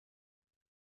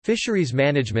Fisheries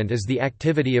management is the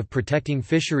activity of protecting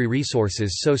fishery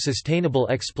resources so sustainable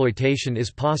exploitation is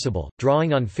possible,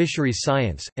 drawing on fisheries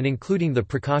science, and including the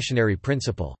precautionary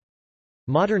principle.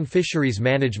 Modern fisheries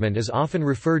management is often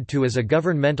referred to as a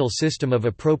governmental system of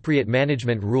appropriate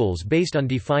management rules based on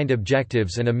defined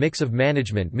objectives and a mix of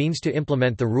management means to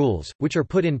implement the rules, which are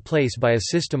put in place by a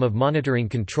system of monitoring,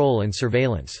 control and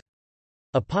surveillance.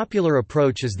 A popular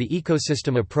approach is the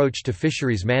ecosystem approach to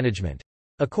fisheries management.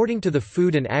 According to the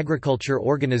Food and Agriculture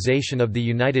Organization of the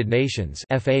United Nations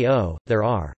 (FAO), there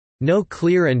are no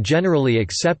clear and generally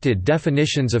accepted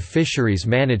definitions of fisheries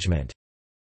management.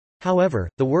 However,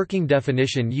 the working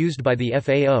definition used by the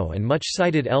FAO and much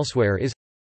cited elsewhere is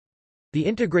the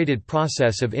integrated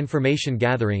process of information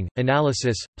gathering,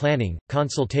 analysis, planning,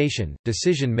 consultation,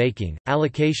 decision-making,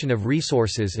 allocation of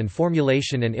resources and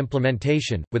formulation and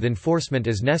implementation, with enforcement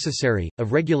as necessary,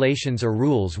 of regulations or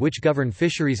rules which govern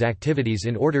fisheries activities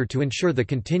in order to ensure the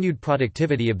continued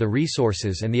productivity of the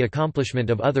resources and the accomplishment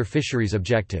of other fisheries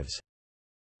objectives.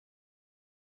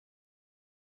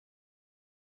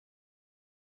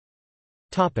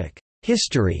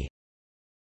 History.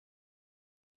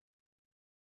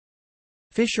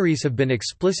 Fisheries have been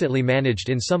explicitly managed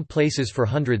in some places for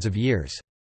hundreds of years.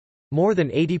 More than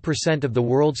 80% of the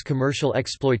world's commercial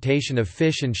exploitation of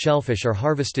fish and shellfish are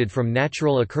harvested from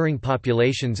natural occurring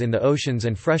populations in the oceans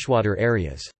and freshwater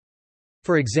areas.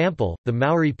 For example, the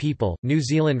Maori people, New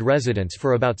Zealand residents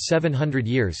for about 700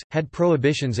 years, had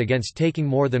prohibitions against taking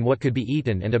more than what could be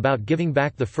eaten and about giving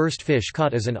back the first fish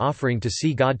caught as an offering to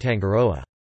sea god Tangaroa.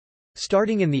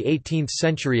 Starting in the 18th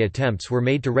century, attempts were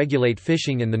made to regulate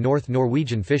fishing in the North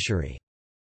Norwegian fishery.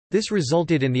 This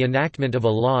resulted in the enactment of a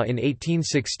law in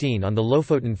 1816 on the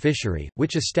Lofoten fishery,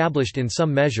 which established in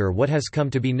some measure what has come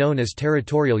to be known as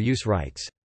territorial use rights.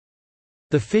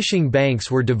 The fishing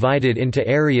banks were divided into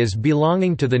areas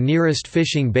belonging to the nearest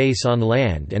fishing base on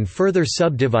land and further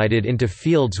subdivided into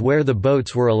fields where the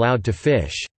boats were allowed to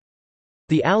fish.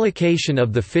 The allocation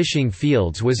of the fishing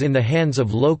fields was in the hands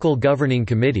of local governing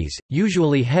committees,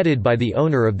 usually headed by the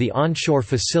owner of the onshore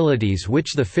facilities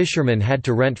which the fishermen had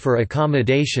to rent for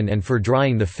accommodation and for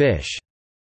drying the fish.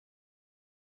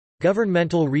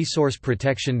 Governmental resource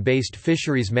protection-based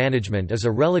fisheries management is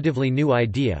a relatively new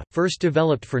idea, first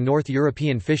developed for North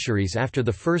European fisheries after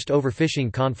the first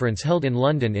overfishing conference held in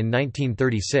London in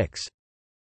 1936.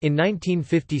 In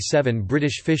 1957,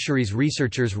 British fisheries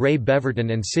researchers Ray Beverton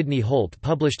and Sidney Holt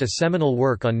published a seminal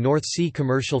work on North Sea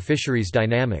commercial fisheries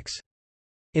dynamics.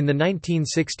 In the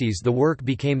 1960s, the work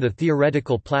became the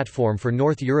theoretical platform for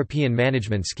North European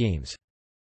management schemes.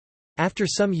 After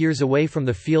some years away from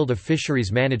the field of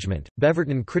fisheries management,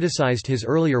 Beverton criticized his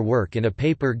earlier work in a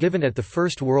paper given at the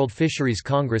First World Fisheries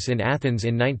Congress in Athens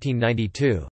in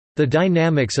 1992. The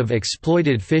dynamics of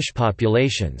exploited fish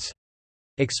populations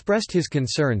expressed his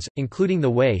concerns, including the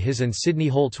way his and Sidney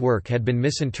Holt's work had been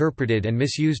misinterpreted and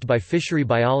misused by fishery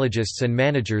biologists and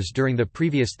managers during the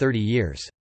previous 30 years.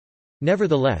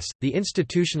 Nevertheless, the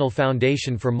institutional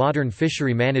foundation for modern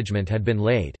fishery management had been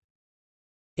laid.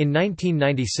 In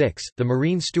 1996, the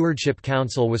Marine Stewardship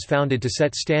Council was founded to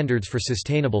set standards for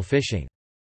sustainable fishing.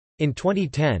 In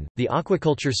 2010, the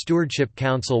Aquaculture Stewardship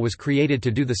Council was created to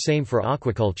do the same for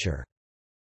aquaculture.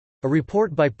 A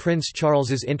report by Prince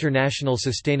Charles's International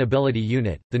Sustainability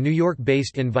Unit, the New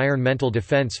York-based Environmental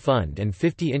Defense Fund and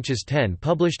 50 Inches 10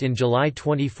 published in July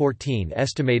 2014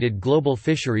 estimated global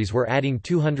fisheries were adding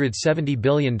 $270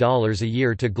 billion a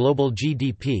year to global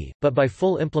GDP, but by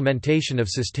full implementation of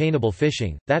sustainable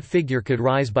fishing, that figure could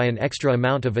rise by an extra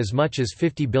amount of as much as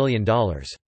 $50 billion.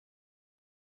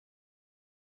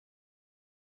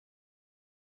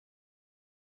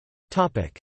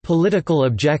 Political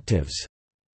objectives.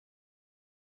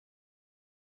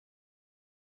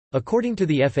 According to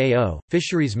the FAO,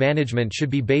 fisheries management should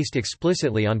be based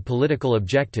explicitly on political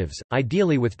objectives,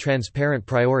 ideally with transparent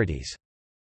priorities.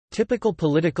 Typical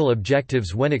political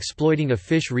objectives when exploiting a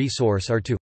fish resource are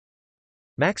to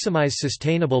maximize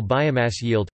sustainable biomass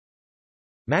yield,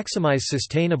 maximize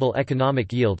sustainable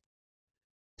economic yield,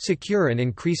 secure and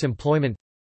increase employment,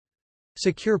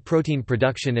 secure protein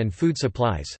production and food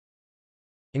supplies,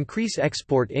 increase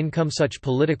export income. Such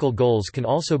political goals can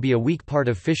also be a weak part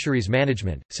of fisheries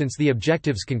management, since the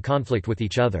objectives can conflict with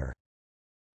each other.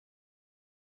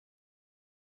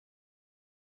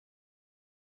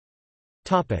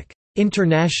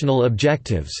 International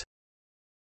objectives.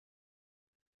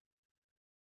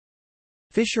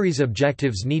 Fisheries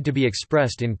objectives need to be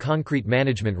expressed in concrete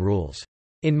management rules.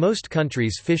 In most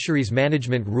countries, fisheries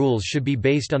management rules should be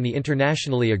based on the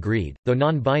internationally agreed, though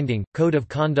non-binding, Code of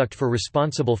Conduct for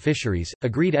Responsible Fisheries,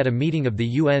 agreed at a meeting of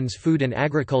the UN's Food and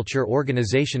Agriculture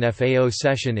Organization FAO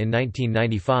session in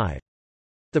 1995.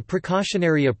 The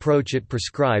precautionary approach it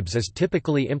prescribes is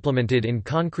typically implemented in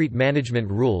concrete management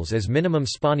rules as minimum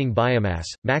spawning biomass,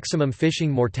 maximum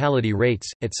fishing mortality rates,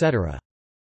 etc.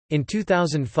 In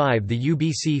 2005, the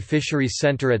UBC Fisheries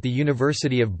Centre at the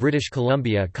University of British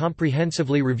Columbia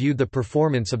comprehensively reviewed the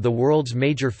performance of the world's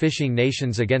major fishing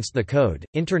nations against the code.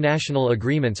 International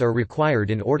agreements are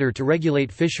required in order to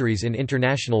regulate fisheries in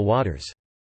international waters.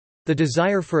 The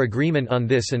desire for agreement on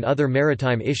this and other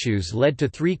maritime issues led to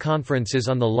 3 conferences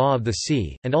on the law of the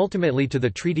sea, and ultimately to the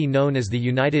treaty known as the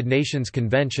United Nations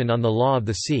Convention on the Law of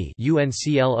the Sea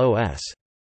 (UNCLOS).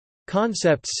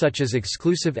 Concepts such as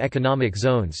exclusive economic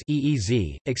zones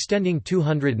 (EEZ), extending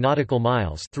 200 nautical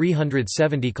miles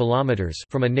 (370 kilometers)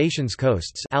 from a nation's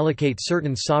coasts, allocate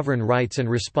certain sovereign rights and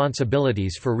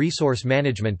responsibilities for resource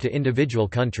management to individual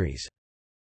countries.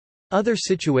 Other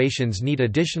situations need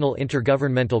additional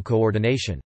intergovernmental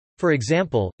coordination. For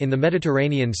example, in the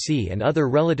Mediterranean Sea and other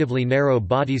relatively narrow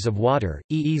bodies of water,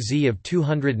 EEZ of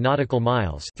 200 nautical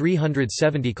miles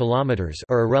 (370 kilometers)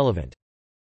 are irrelevant.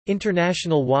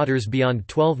 International waters beyond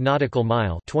 12 nautical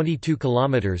mile (22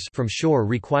 kilometers) from shore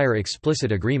require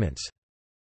explicit agreements.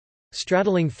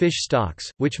 Straddling fish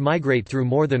stocks, which migrate through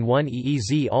more than one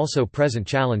EEZ, also present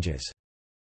challenges.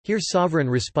 Here sovereign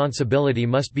responsibility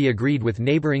must be agreed with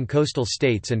neighboring coastal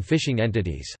states and fishing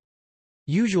entities.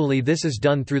 Usually this is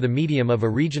done through the medium of a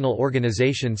regional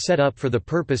organization set up for the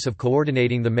purpose of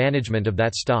coordinating the management of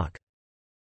that stock.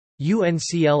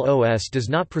 UNCLOS does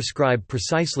not prescribe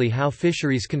precisely how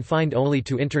fisheries confined only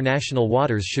to international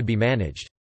waters should be managed.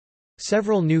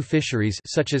 Several new fisheries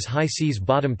such as high seas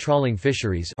bottom trawling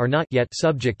fisheries are not yet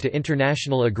subject to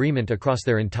international agreement across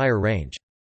their entire range.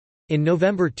 In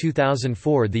November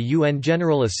 2004, the UN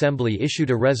General Assembly issued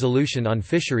a resolution on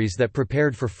fisheries that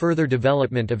prepared for further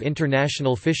development of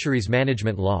international fisheries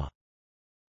management law.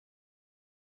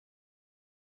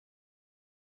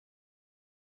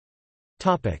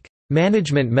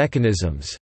 Management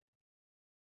mechanisms.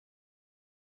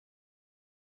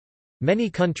 Many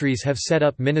countries have set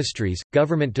up ministries,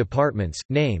 government departments,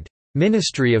 named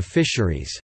Ministry of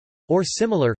Fisheries, or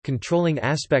similar, controlling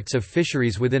aspects of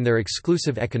fisheries within their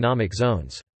exclusive economic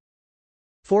zones.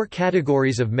 4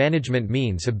 categories of management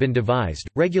means have been devised,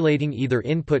 regulating either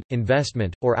input,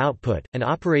 investment, or output, and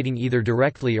operating either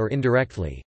directly or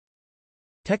indirectly.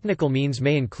 Technical means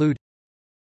may include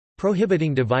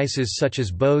prohibiting devices such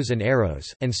as bows and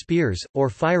arrows, and spears,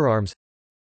 or firearms,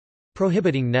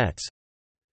 prohibiting nets,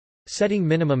 setting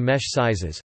minimum mesh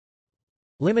sizes,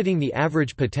 limiting the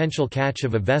average potential catch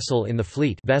of a vessel in the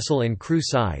fleet, vessel and crew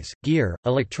size, gear,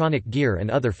 electronic gear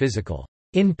and other physical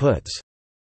inputs,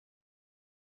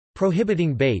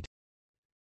 prohibiting bait,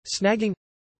 snagging,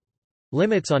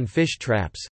 limits on fish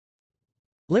traps,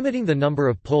 limiting the number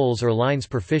of poles or lines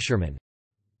per fisherman,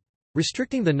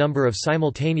 restricting the number of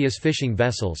simultaneous fishing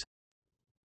vessels,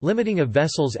 limiting a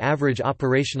vessel's average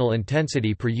operational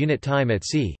intensity per unit time at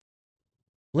sea,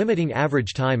 limiting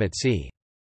average time at sea.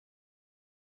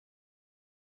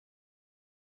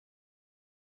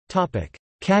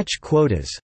 Catch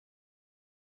quotas.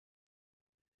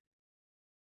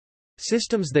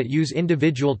 Systems that use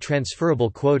individual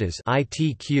transferable quotas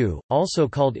 (ITQ), also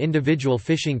called individual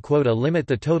fishing quota, limit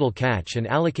the total catch and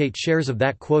allocate shares of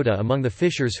that quota among the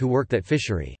fishers who work that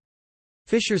fishery.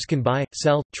 Fishers can buy,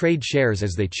 sell, trade shares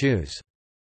as they choose.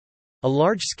 A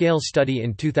large-scale study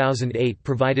in 2008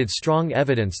 provided strong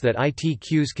evidence that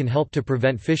ITQs can help to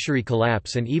prevent fishery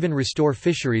collapse and even restore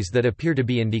fisheries that appear to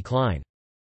be in decline.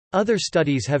 Other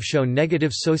studies have shown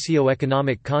negative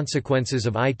socio-economic consequences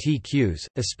of ITQs,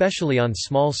 especially on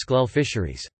small-scale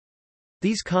fisheries.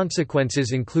 These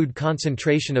consequences include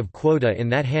concentration of quota in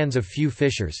the hands of few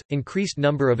fishers, increased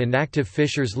number of inactive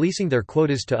fishers leasing their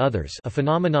quotas to others, a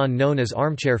phenomenon known as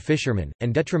armchair fishermen,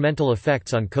 and detrimental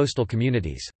effects on coastal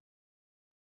communities.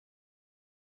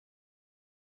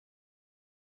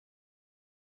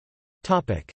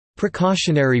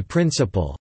 Precautionary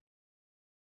principle.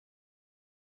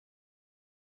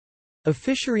 A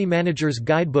fishery manager's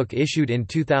guidebook issued in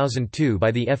 2002 by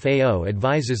the FAO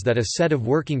advises that a set of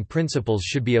working principles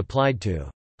should be applied to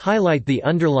highlight the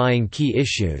underlying key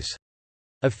issues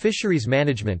of fisheries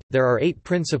management. There are 8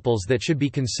 principles that should be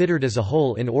considered as a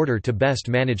whole in order to best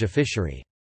manage a fishery.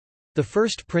 The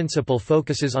first principle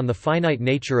focuses on the finite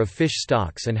nature of fish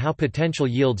stocks and how potential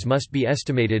yields must be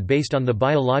estimated based on the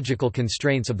biological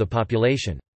constraints of the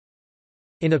population.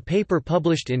 In a paper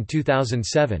published in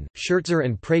 2007, Schertzer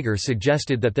and Prager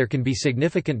suggested that there can be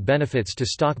significant benefits to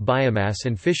stock biomass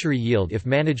and fishery yield if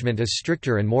management is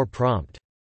stricter and more prompt.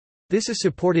 This is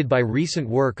supported by recent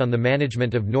work on the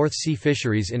management of North Sea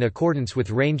fisheries in accordance with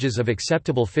ranges of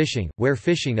acceptable fishing, where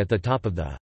fishing at the top of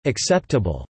the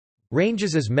acceptable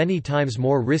ranges is many times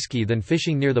more risky than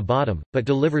fishing near the bottom, but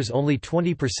delivers only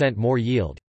 20% more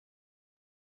yield.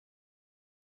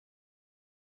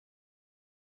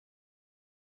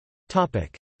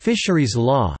 Fisheries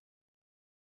law.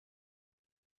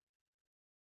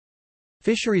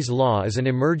 Fisheries law is an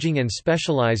emerging and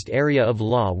specialized area of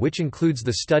law which includes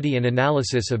the study and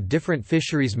analysis of different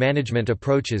fisheries management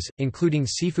approaches, including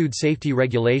seafood safety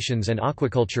regulations and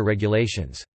aquaculture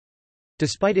regulations.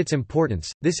 Despite its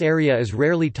importance, this area is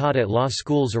rarely taught at law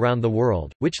schools around the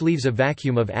world, which leaves a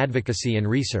vacuum of advocacy and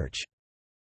research.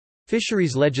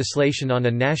 Fisheries legislation on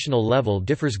a national level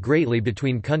differs greatly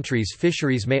between countries.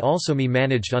 Fisheries may also be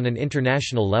managed on an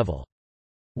international level.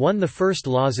 One of the first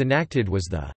laws enacted was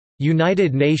the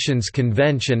United Nations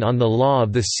Convention on the Law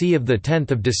of the Sea of 10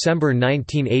 December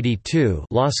 1982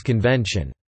 Laws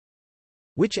Convention,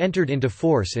 which entered into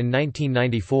force in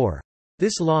 1994.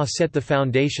 This law set the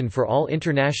foundation for all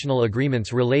international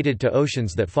agreements related to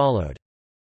oceans that followed.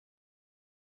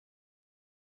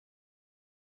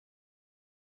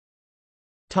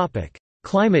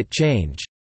 Climate change.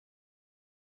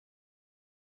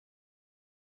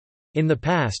 In the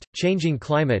past, changing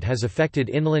climate has affected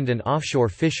inland and offshore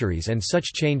fisheries, and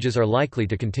such changes are likely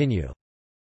to continue.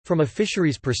 From a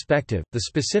fisheries perspective, the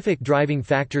specific driving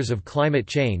factors of climate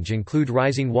change include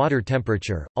rising water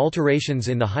temperature, alterations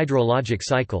in the hydrologic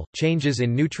cycle, changes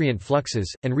in nutrient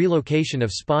fluxes, and relocation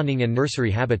of spawning and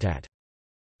nursery habitat.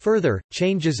 Further,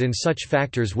 changes in such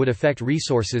factors would affect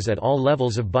resources at all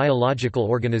levels of biological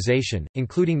organization,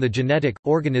 including the genetic,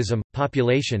 organism,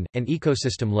 population, and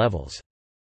ecosystem levels.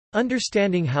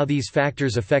 Understanding how these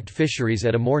factors affect fisheries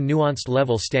at a more nuanced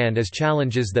level stand as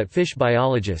challenges that fish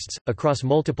biologists, across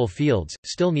multiple fields,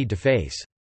 still need to face.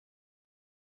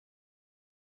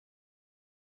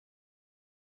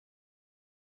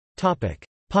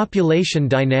 Population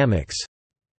dynamics.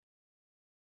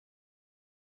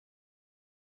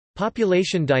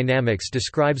 Population dynamics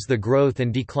describes the growth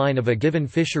and decline of a given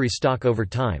fishery stock over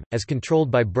time, as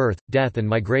controlled by birth, death and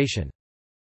migration.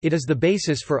 It is the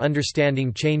basis for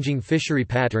understanding changing fishery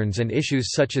patterns and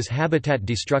issues such as habitat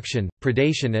destruction,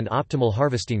 predation and optimal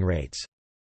harvesting rates.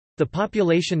 The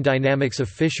population dynamics of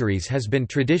fisheries has been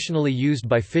traditionally used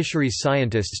by fisheries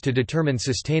scientists to determine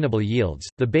sustainable yields.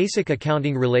 The basic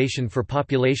accounting relation for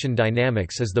population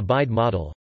dynamics is the BIDE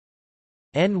model.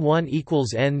 N1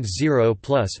 equals N0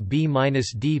 plus B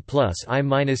minus D plus I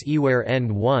minus E, where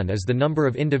N1 is the number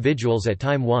of individuals at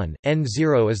time 1,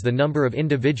 N0 is the number of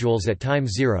individuals at time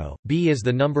 0, B is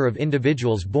the number of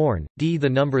individuals born, D the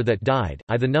number that died,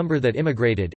 I the number that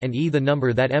immigrated, and E the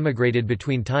number that emigrated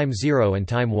between time 0 and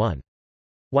time 1.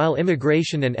 While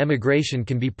immigration and emigration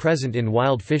can be present in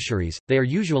wild fisheries, they are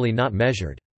usually not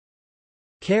measured.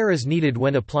 Care is needed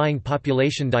when applying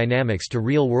population dynamics to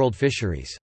real-world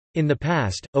fisheries. In the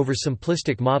past,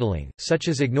 oversimplistic modeling, such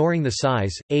as ignoring the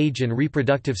size, age and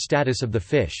reproductive status of the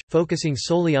fish, focusing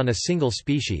solely on a single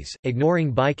species,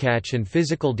 ignoring bycatch and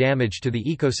physical damage to the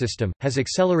ecosystem, has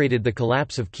accelerated the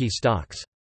collapse of key stocks.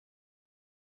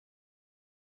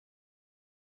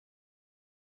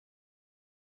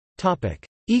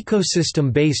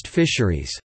 Ecosystem-based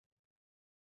fisheries.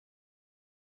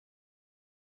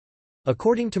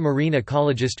 According to marine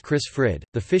ecologist Chris Frid,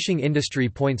 the fishing industry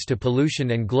points to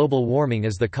pollution and global warming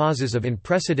as the causes of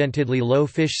unprecedentedly low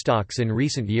fish stocks in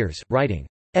recent years, writing,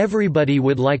 "Everybody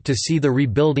would like to see the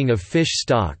rebuilding of fish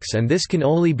stocks, and this can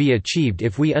only be achieved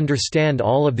if we understand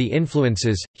all of the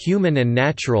influences, human and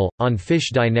natural, on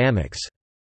fish dynamics."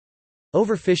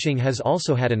 Overfishing has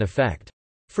also had an effect.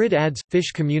 Frid adds,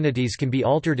 fish communities can be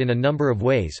altered in a number of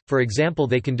ways, for example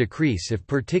they can decrease if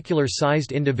particular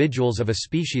sized individuals of a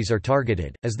species are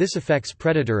targeted, as this affects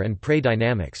predator and prey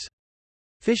dynamics.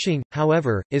 Fishing,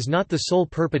 however, is not the sole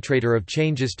perpetrator of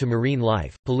changes to marine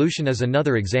life. Pollution is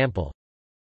another example.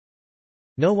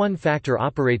 No one factor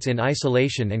operates in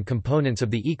isolation, and components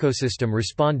of the ecosystem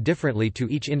respond differently to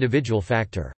each individual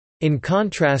factor. In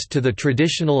contrast to the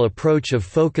traditional approach of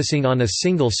focusing on a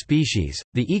single species,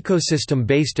 the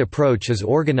ecosystem-based approach is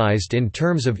organized in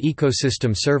terms of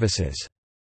ecosystem services.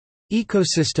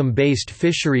 Ecosystem-based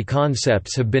fishery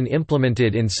concepts have been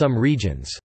implemented in some regions.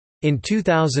 In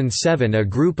 2007, a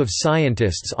group of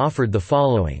scientists offered the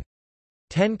following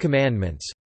 10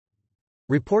 commandments.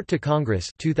 Report to Congress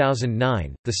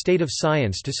 2009, The State of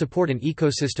Science to Support an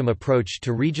Ecosystem Approach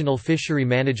to Regional Fishery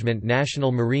Management.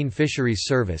 National Marine Fisheries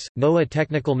Service, NOAA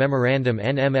Technical Memorandum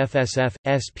NMFSF,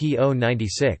 SPO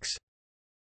 96.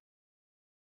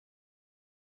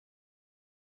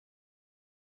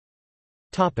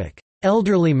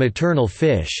 Elderly maternal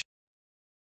fish.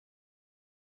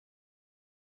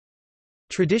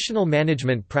 Traditional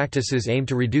management practices aim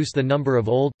to reduce the number of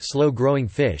old, slow-growing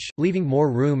fish, leaving more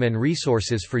room and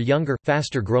resources for younger,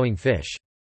 faster-growing fish.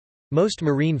 Most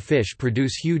marine fish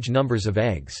produce huge numbers of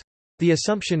eggs. The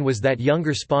assumption was that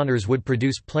younger spawners would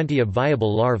produce plenty of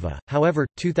viable larvae. However,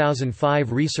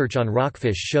 2005 research on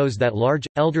rockfish shows that large,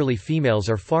 elderly females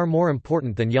are far more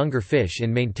important than younger fish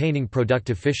in maintaining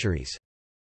productive fisheries.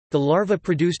 The larvae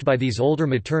produced by these older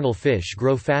maternal fish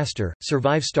grow faster,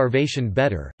 survive starvation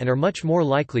better, and are much more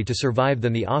likely to survive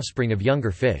than the offspring of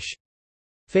younger fish.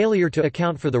 Failure to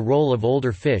account for the role of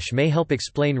older fish may help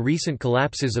explain recent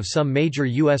collapses of some major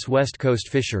U.S. West Coast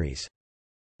fisheries.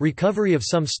 Recovery of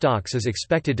some stocks is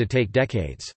expected to take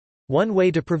decades. One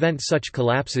way to prevent such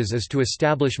collapses is to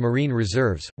establish marine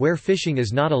reserves, where fishing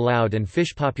is not allowed and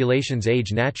fish populations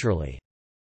age naturally.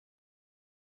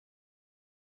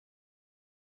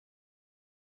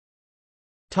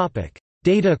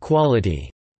 Data quality.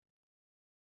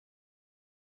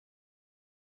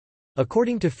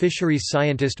 According to fisheries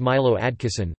scientist Milo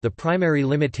Adkisson, the primary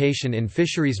limitation in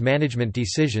fisheries management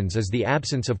decisions is the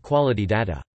absence of quality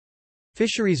data.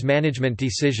 Fisheries management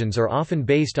decisions are often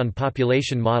based on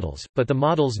population models, but the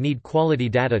models need quality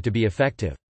data to be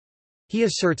effective. He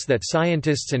asserts that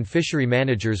scientists and fishery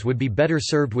managers would be better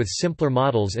served with simpler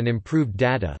models and improved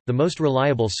data. The most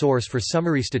reliable source for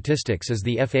summary statistics is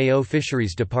the FAO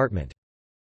Fisheries Department.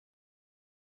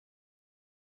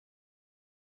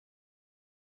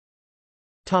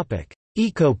 Topic: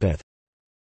 Ecopath.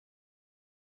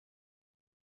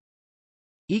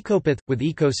 Ecopath, with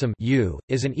Ecosym U,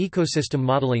 is an ecosystem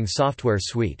modeling software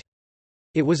suite.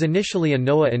 It was initially a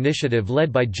NOAA initiative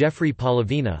led by Geoffrey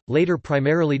Polovina, later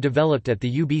primarily developed at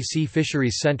the UBC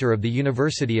Fisheries Centre of the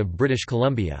University of British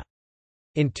Columbia.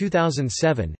 In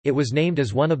 2007, it was named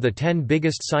as one of the 10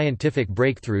 biggest scientific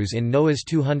breakthroughs in NOAA's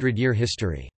 200-year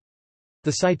history.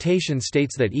 The citation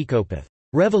states that Ecopath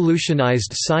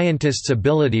revolutionized scientists'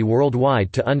 ability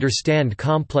worldwide to understand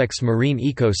complex marine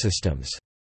ecosystems.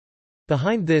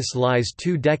 Behind this lies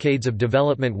 2 decades of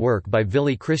development work by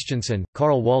Villy Christensen,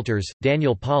 Carl Walters,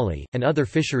 Daniel Pauly, and other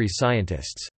fisheries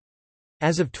scientists.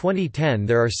 As of 2010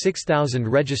 there are 6,000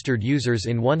 registered users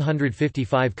in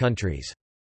 155 countries.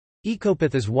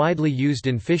 Ecopath is widely used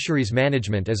in fisheries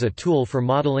management as a tool for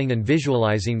modeling and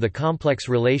visualizing the complex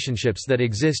relationships that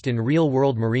exist in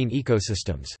real-world marine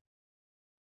ecosystems.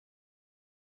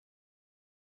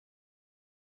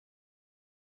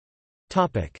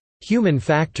 Human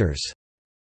factors.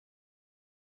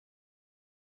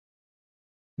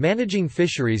 Managing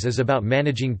fisheries is about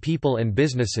managing people and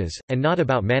businesses, and not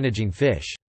about managing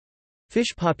fish.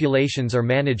 Fish populations are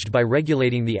managed by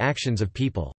regulating the actions of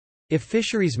people. If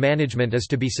fisheries management is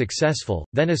to be successful,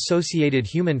 then associated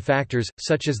human factors,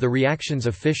 such as the reactions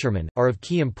of fishermen, are of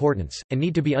key importance, and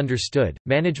need to be understood.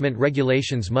 Management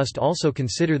regulations must also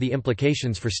consider the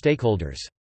implications for stakeholders.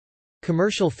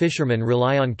 Commercial fishermen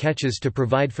rely on catches to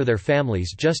provide for their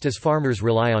families just as farmers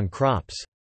rely on crops.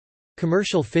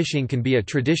 Commercial fishing can be a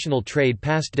traditional trade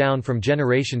passed down from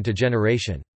generation to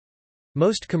generation.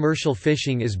 Most commercial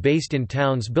fishing is based in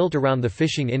towns built around the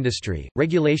fishing industry.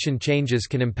 Regulation changes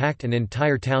can impact an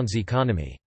entire town's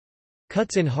economy.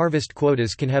 Cuts in harvest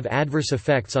quotas can have adverse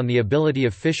effects on the ability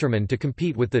of fishermen to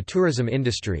compete with the tourism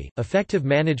industry. Effective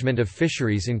management of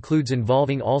fisheries includes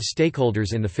involving all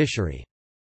stakeholders in the fishery.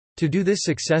 To do this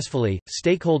successfully,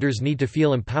 stakeholders need to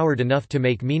feel empowered enough to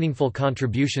make meaningful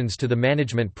contributions to the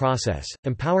management process.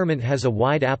 Empowerment has a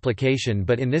wide application,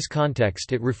 but in this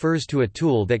context it refers to a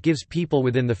tool that gives people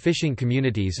within the fishing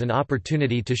communities an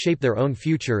opportunity to shape their own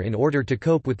future in order to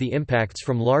cope with the impacts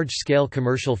from large-scale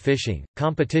commercial fishing,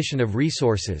 competition of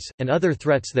resources, and other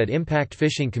threats that impact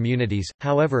fishing communities.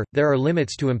 However, there are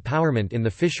limits to empowerment in the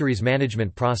fisheries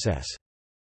management process.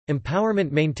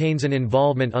 Empowerment maintains an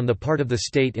involvement on the part of the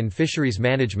state in fisheries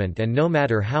management, and no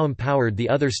matter how empowered the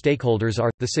other stakeholders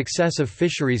are, the success of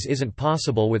fisheries isn't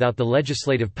possible without the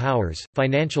legislative powers,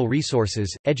 financial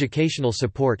resources, educational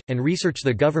support, and research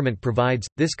the government provides.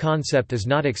 This concept is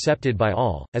not accepted by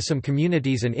all, as some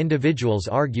communities and individuals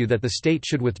argue that the state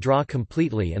should withdraw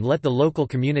completely and let the local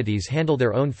communities handle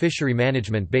their own fishery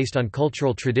management based on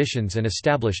cultural traditions and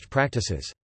established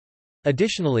practices.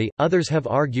 Additionally, others have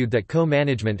argued that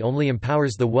co-management only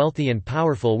empowers the wealthy and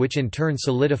powerful, which in turn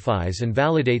solidifies and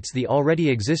validates the already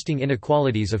existing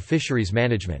inequalities of fisheries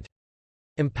management.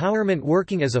 Empowerment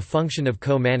working as a function of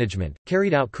co-management,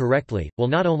 carried out correctly, will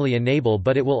not only enable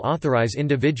but it will authorize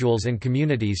individuals and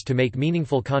communities to make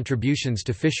meaningful contributions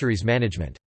to fisheries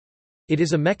management. It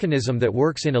is a mechanism that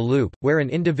works in a loop, where an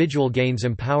individual gains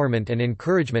empowerment and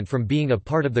encouragement from being a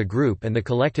part of the group, and the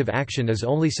collective action is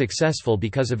only successful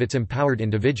because of its empowered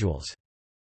individuals.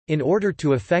 In order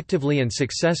to effectively and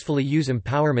successfully use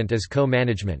empowerment as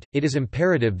co-management, it is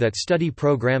imperative that study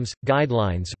programs,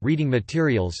 guidelines, reading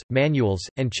materials, manuals,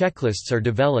 and checklists are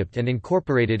developed and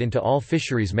incorporated into all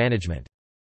fisheries management.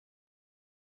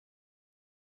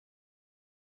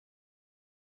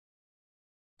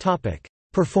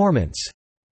 Performance.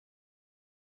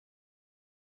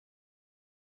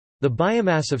 The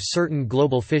biomass of certain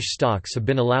global fish stocks have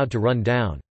been allowed to run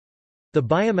down. The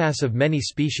biomass of many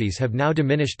species have now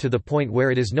diminished to the point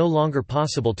where it is no longer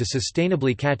possible to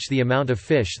sustainably catch the amount of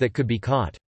fish that could be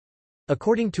caught.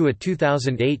 According to a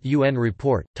 2008 UN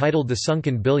report, titled The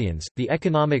Sunken Billions, the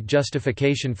economic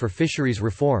justification for fisheries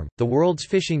reform, the world's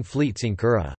fishing fleets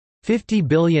incur a $50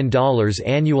 billion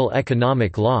annual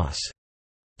economic loss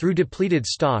through depleted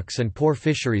stocks and poor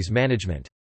fisheries management.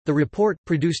 The report,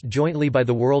 produced jointly by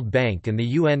the World Bank and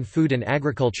the UN Food and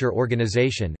Agriculture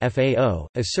Organization (FAO),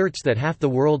 asserts that half the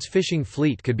world's fishing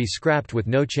fleet could be scrapped with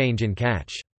no change in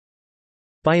catch.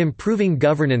 By improving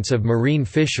governance of marine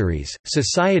fisheries,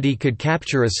 society could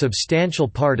capture a substantial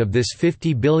part of this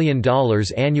 $50 billion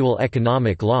annual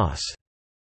economic loss.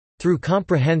 Through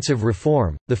comprehensive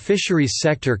reform, the fisheries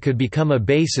sector could become a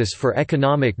basis for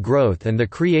economic growth and the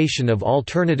creation of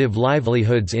alternative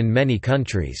livelihoods in many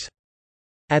countries.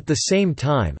 At the same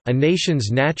time, a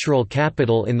nation's natural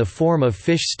capital in the form of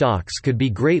fish stocks could be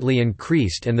greatly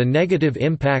increased and the negative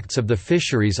impacts of the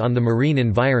fisheries on the marine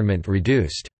environment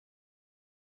reduced.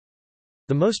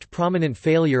 The most prominent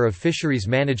failure of fisheries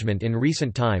management in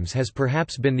recent times has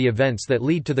perhaps been the events that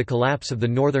lead to the collapse of the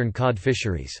northern cod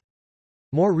fisheries.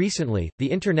 More recently, the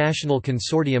International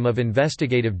Consortium of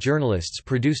Investigative Journalists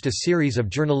produced a series of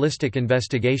journalistic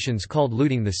investigations called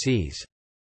Looting the Seas.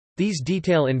 These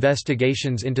detail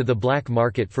investigations into the black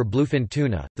market for bluefin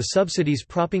tuna, the subsidies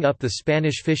propping up the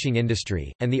Spanish fishing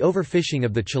industry, and the overfishing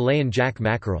of the Chilean jack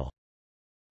mackerel.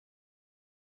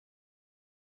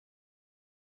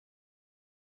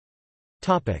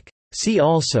 See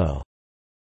also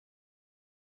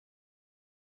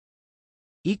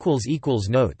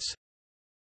Notes